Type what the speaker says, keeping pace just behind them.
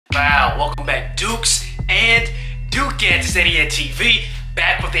Wow, welcome back, Dukes and Dukettes. It's EddyEd TV,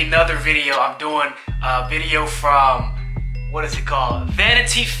 back with another video. I'm doing a video from, what is it called?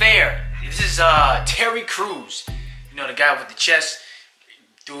 Vanity Fair. This is Terry Crews. You know, the guy with the chest,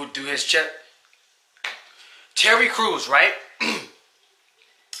 do his chest. Terry Crews, right?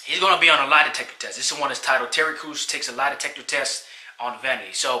 He's gonna be on a lie detector test. This is one that's titled Terry Crews takes a lie detector test on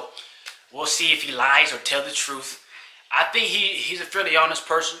Vanity. So we'll see if he lies or tell the truth. I think he's a fairly honest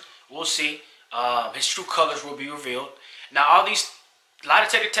person. We'll see. His true colors will be revealed. Now, are these lie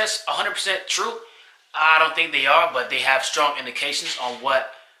detector tests 100% true? I don't think they are, but they have strong indications on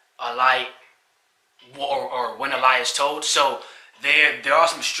what a lie or when a lie is told. So there are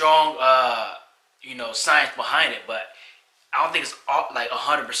some strong science behind it, but I don't think it's like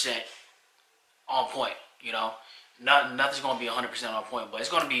 100% on point. You know, nothing's gonna be 100% on point, but it's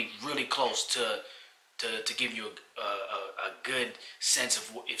gonna be really close to give you a good sense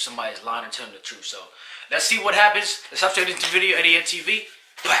of if somebody's lying or telling the truth. So let's see what happens. Let's hop straight into the video. EddyEd TV.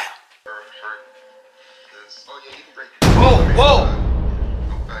 Wow. Whoa, whoa,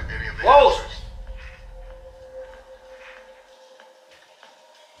 whoa.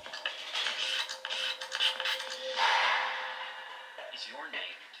 Is your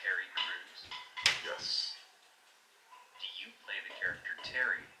name Terry Crews? Yes. Do you play the character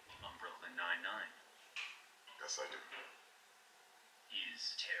Terry on Brooklyn Nine-Nine? Yes, I do.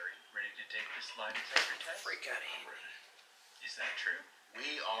 Is Terry ready to take this lie detector test? Freak out of here. Is that true?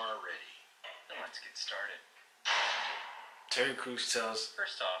 We are ready. Then let's get started. Terry Crews tells.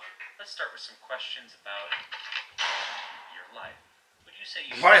 First off, let's start with some questions about your life. Would you say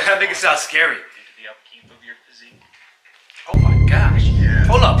you Why does that nigga sound scary? into the upkeep of your physique? Oh my gosh. Yeah.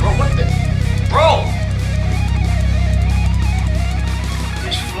 Hold up, bro. What the? Bro!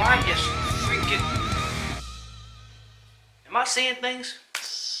 This fly is freaking. Am I seeing things?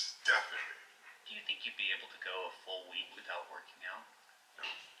 Definitely. Do you think you'd be able to go a full week without working out? No.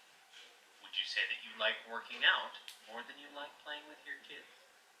 Would you say that you like working out more than you like playing with your kids?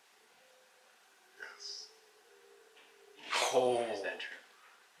 Yes. Oh. Is that true?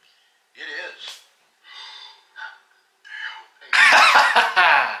 It is. Damn.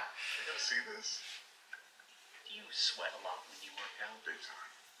 You gotta see this? Do you sweat a lot when you work out? Big time.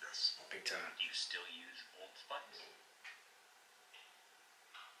 Yes. Big time. Do you still use Old Spice?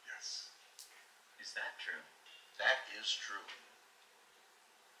 Yes. Is that true? That is true.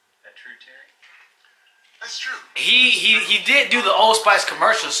 That true, Terry? That's true. He did do the Old Spice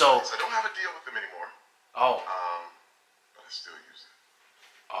commercial, so. I don't have a deal with them anymore. Oh. But I still use it.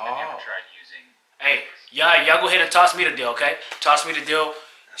 Have you Oh. ever tried using... Hey, y'all go ahead and toss me the deal, okay? Toss me the deal.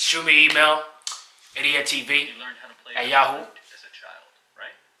 Shoot me an email. EddyEd TV. You learned how to play At the Yahoo. flute as a child,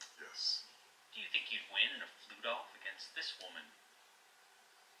 right? Yes. Do you think you'd win in a flute off against this woman?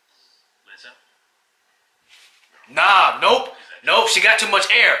 Lizzo? Nah, nope. Nope, she got too much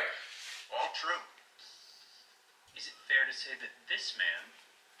air. All true. Is it fair to say that this man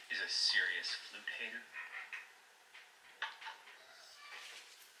is a serious flute hater?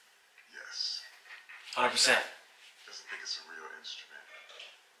 Yes. 100%. Doesn't think it's a real instrument.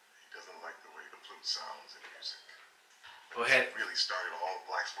 He doesn't like the way the flute sounds in music. Go ahead. It really started all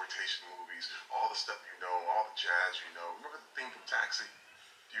the blaxploitation movies, all the stuff you know, all the jazz you know. Remember the theme from Taxi?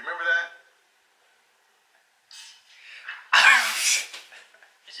 Do you remember that?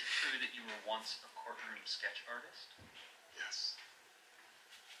 Is it true that you were once a courtroom sketch artist? Yes.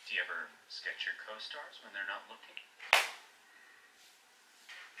 Do you ever sketch your co-stars when they're not looking?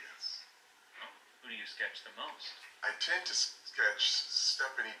 Yes. Oh, who do you sketch the most? I tend to sketch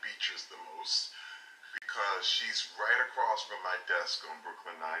Stephanie Beatriz the most because she's right across from my desk on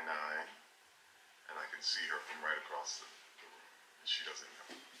Brooklyn Nine-Nine, and I can see her from right across the room, and she doesn't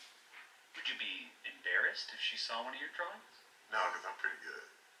know. Would you be embarrassed if she saw one of your drawings? No, because I'm pretty good.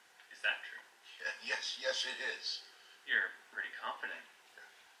 Is that true? Yes, it is. You're pretty confident.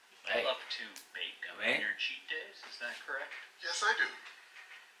 Hey. You love to bake man. on your cheat days, is that correct? Yes, I do.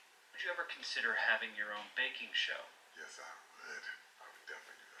 Would you ever consider having your own baking show? Yes, I would. I would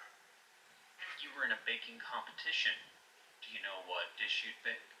definitely do that. If you were in a baking competition, do you know what dish you'd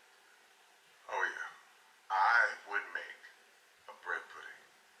bake? Oh, yeah. I would make a bread pudding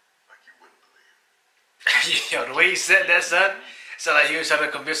like you wouldn't believe. Yo, the way he said that, son, sounded like he was trying to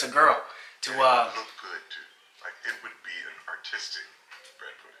convince a girl to And it would look good, too. Like, it would be an artistic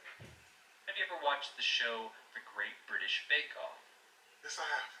bread pudding. Have you ever watched the show The Great British Bake Off? Yes, I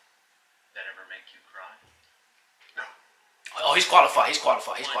have. That ever make you cry? No. Oh, he's qualified. He's Why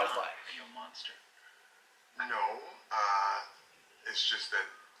qualified. not? Are you a monster? No. It's just that,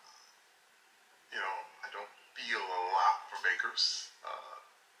 I don't feel a lot for bakers.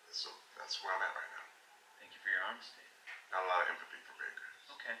 As That's where I'm at right now. Thank you for your honesty. Not a lot of empathy for bakers.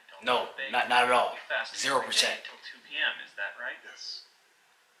 Okay. Don't No, not at all. You fast 0%. until 2 p.m. Is that right? Yes.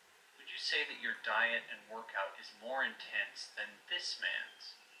 Would you say that your diet and workout is more intense than this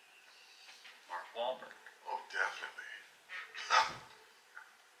man's? Mark Wahlberg. Oh, definitely.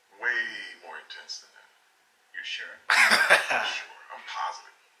 Way more intense than that. You're sure? Sure, I'm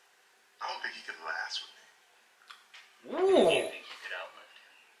positive. I don't think he could last with me. Do you Ooh. think you could outlift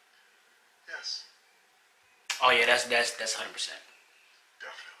him? Yes, Oh yeah, that's 100%. definitely.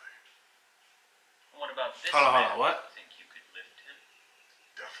 What about this Hold on, man? what? Do you think you could lift him?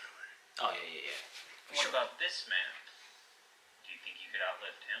 Definitely. Oh yeah. For What sure. about this man? Do you think you could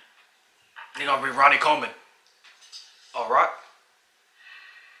outlift him? They gonna bring Ronnie Coleman. All right.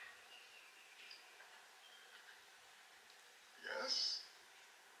 Yes.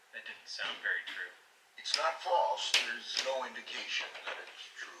 That didn't sound very true. It's not false. There's no indication that it's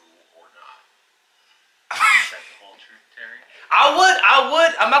true or not. Is that the whole truth, Terry? I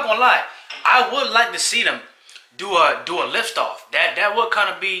would. I'm not gonna lie. I would like to see them do a lift off. That would kind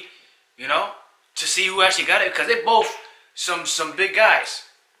of be, you know, to see who actually got it, because they both some big guys.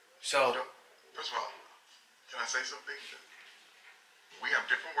 So You know, first of all, can I say something? We have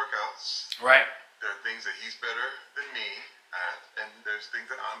different workouts. right. There are things that he's better than me at, and there's things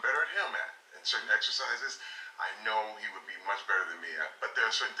that I'm better at him at. And certain exercises, I know he would be much better than me at. But there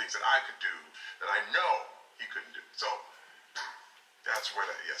are certain things that I could do that I know he couldn't do. So that's where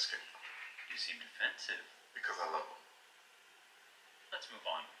that yes came from. You seem defensive. Because I love him. Let's move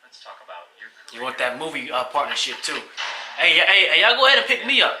on. Let's talk about your career. You want that movie partnership too? Hey, y'all go ahead and pick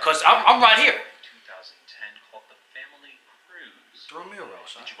me up, cause I'm right here. 2010 called The Family Cruise. Throw me a roll,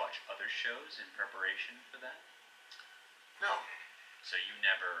 son. Did you watch other shows in preparation for that? No, So you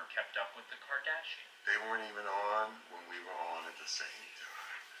never kept up with the Kardashians? they weren't even on when we were on at the same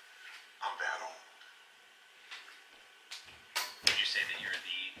time. I'm that old. Would you say that you're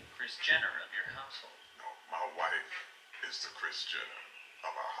the Kris Jenner of your household? No, my wife is the Kris Jenner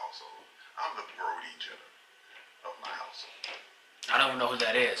of our household. I'm the Brody Jenner of my household. I don't know who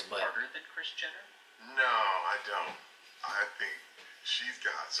that is, but Harder than Kris Jenner? No, I don't. I think she's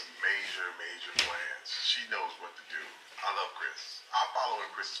got some major plans. She knows what to do. I love Kris. I follow in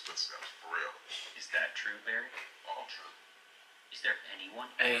Kris's footsteps, for real. Is that true, Barry? All true. Is there anyone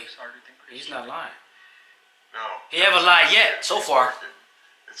who Hey, works harder than Kris he's Jenner? not lying. No. He haven't lied yet so She's far. working.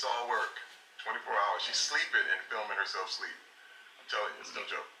 It's all work. 24 hours. She's sleeping and filming herself sleep. I'm telling you, it's no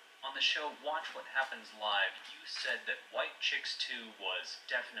joke. On the show Watch What Happens Live, you said that White Chicks 2 was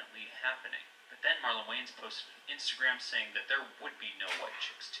definitely happening. But then Marlon Wayans posted an Instagram saying that there would be no White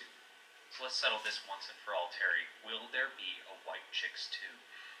Chicks 2. So let's settle this once and for all, Terry. Will there be a White Chicks 2?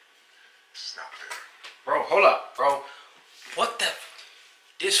 It's not fair. Bro, hold up, bro. What the?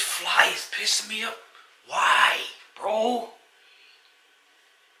 This fly is pissing me up. Why, bro?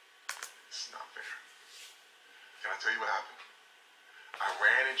 It's not fair. Can I tell you what happened? I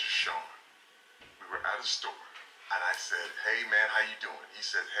ran into Sean. We were at a store. And I said, hey man, how you doing? He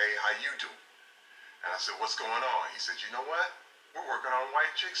said, hey, how you doing? And I said, what's going on? He said, you know what? We're working on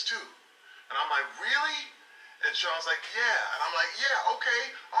White Chicks too. And I'm like, really? And Sean's like, yeah. And I'm like, yeah, okay,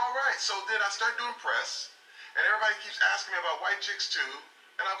 all right. So then I start doing press. And everybody keeps asking me about White Chicks too.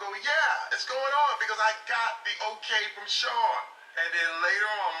 And I'm going, yeah, it's going on because I got the okay from Sean. And then later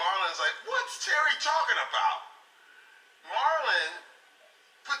on, Marlon's like, what's Terry talking about? Marlon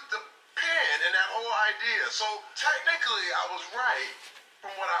put the pin in that whole idea. So technically, I was right from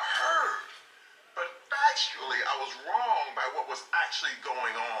what I heard. But factually, I was wrong by what was actually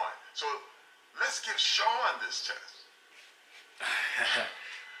going on. So let's give Sean this test.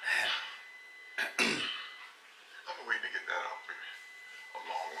 I've been waiting to get that out for a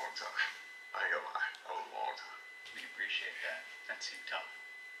long time. I ain't gonna lie, that was a long time. We appreciate that. That seemed tough.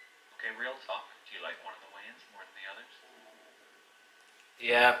 Okay, real talk. Do you like one of the Wayans more than the others?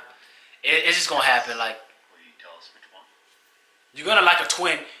 Yeah, it's just gonna happen. Like, Will you tell us which one? you're gonna like a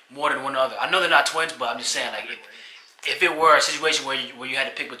twin more than one other. I know they're not twins, but I'm just saying, like, if it were a situation where you had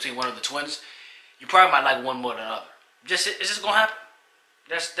to pick between one of the twins, you probably might like one more than the other. It's just gonna happen.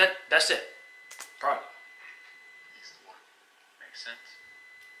 That's it. Probably. He's the one. Makes sense.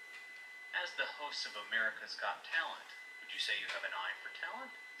 As the host of America's Got Talent, would you say you have an eye for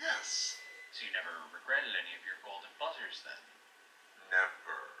talent? Yes. So you never regretted any of your golden buzzers then?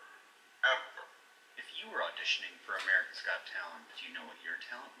 Never. Ever. If you were auditioning for America's Got Talent, do you know what your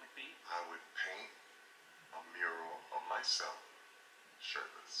talent would be? I would paint a mural of myself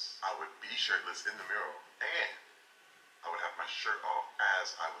shirtless. I would be shirtless in the mural, and I would have my shirt off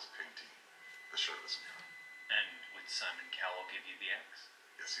as I was painting the shirtless mural. And would Simon Cowell give you the X?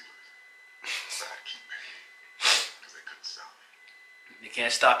 Yes, he would.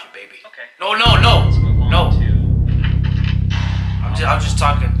 can't stop you, baby. Okay. No. Let's move on No. to... I'm just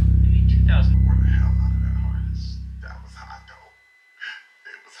talking. I mean, 2000. Where the hell out of that harness? That was hot, though.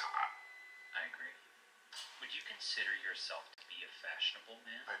 It was hot. I agree. Would you consider yourself to be a fashionable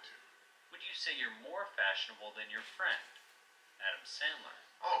man? I do. Would you say you're more fashionable than your friend, Adam Sandler?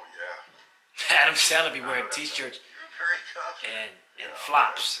 Oh, yeah. Adam Sandler be wearing t-shirts You're very confident. and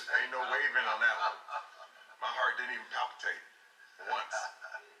flops. Ain't no waving on that one. My heart didn't even palpitate once.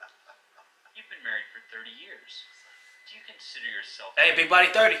 You've been married for 30 years. Do you consider yourself Hey, big body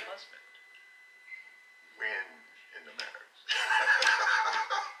 30. a husband? When in the marriage?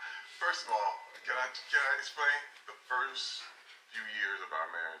 First of all, can I explain? The first few years of our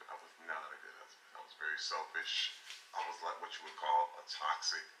marriage, I was not a good husband. I was very selfish. I was like what you would call a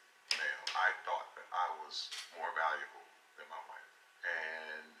toxic male. I thought that I was more valuable than my wife.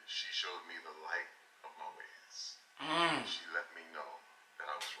 And she showed me the light of my ways. She let me know that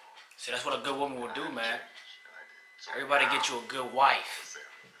I was wrong. See, that's what a good woman would do, man. And I did. So Everybody now, get you a good wife. let's say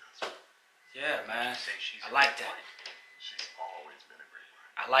I'm a good husband. Yeah, man. Say she's I a like good that. wife. She's always been a great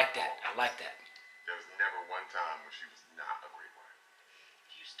wife. I like that. I like that. There was never one time where she was not a great wife.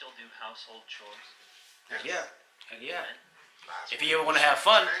 Do you still do household chores? Heck yeah. Heck yeah. And Last If week, you ever want to have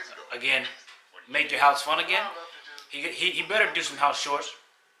fun, 2 days ago, again, what do you make your house fun again, I love to do. he better do some house chores.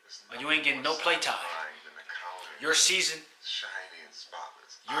 it's Or you ain't getting no more playtime. satisfying than the counter Your season, shiny and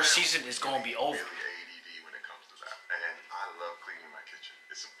spotless. your I am season is gonna be over. Really ADD when it comes to that, and I love cleaning my kitchen.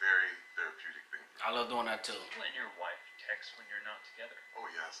 It's a very therapeutic thing for me. I love doing that too. you and your wife text when you're not together? Oh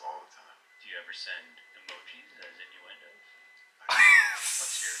yes, all the time. Do you ever send emojis as innuendos?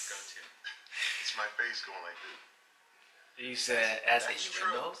 What's your go-to? It's my face going like this. He said, as That's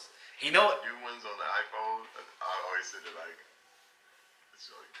innuendos. You know what? New ones on the iPhone. I always said it like. It's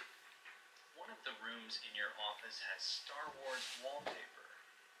really good. One of the rooms in your office has Star Wars wallpaper.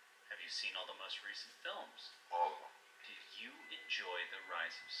 Have you seen all the most recent films? All of them. Do you enjoy The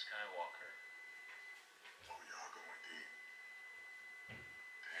Rise of Skywalker? Oh, y'all going deep.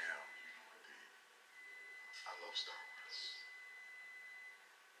 Damn, you going deep. I love Star Wars.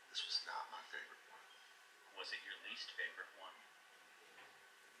 This was not my favorite one. Was it your least favorite one?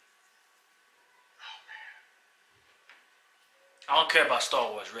 Oh man. I don't care about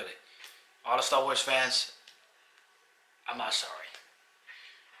Star Wars, really. All the Star Wars fans, I'm not sorry.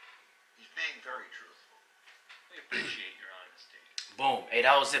 He's being very truthful. We appreciate your honesty. Boom. Hey,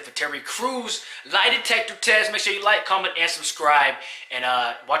 that was it for Terry Crews. Lie detector test. Make sure you like, comment, and subscribe. And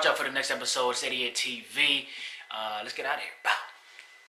watch out for the next episode. It's EddyEd TV. Let's get out of here. Bow.